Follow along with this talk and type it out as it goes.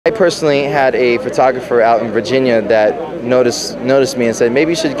I personally had a photographer out in Virginia that noticed me and said,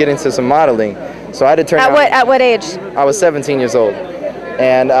 maybe you should get into some modeling. So I had to turn At what age? I was 17 years old.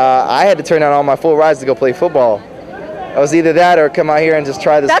 And I had to turn down all my full rides to go play football. I was either that or come out here and just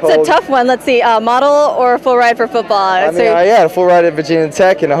try this. That's a tough one. Let's see, model or full ride for football? I had a full ride at Virginia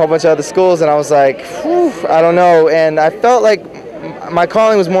Tech and a whole bunch of other schools, and I was like, whew, I don't know. And I felt like my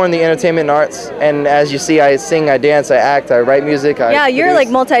calling was more in the entertainment and arts, and as you see, I sing, I dance, I act, I write music. Yeah, you're like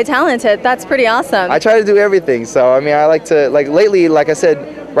multi-talented. That's pretty awesome. I try to do everything, so I mean, I like to, like lately, like I said,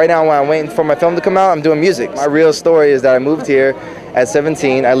 right now when I'm waiting for my film to come out, I'm doing music. My real story is that I moved here at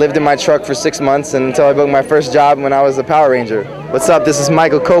 17. I lived in my truck for 6 months until I booked my first job when I was a Power Ranger. What's up, this is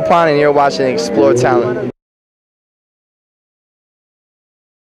Michael Copon, and you're watching Explore Talent.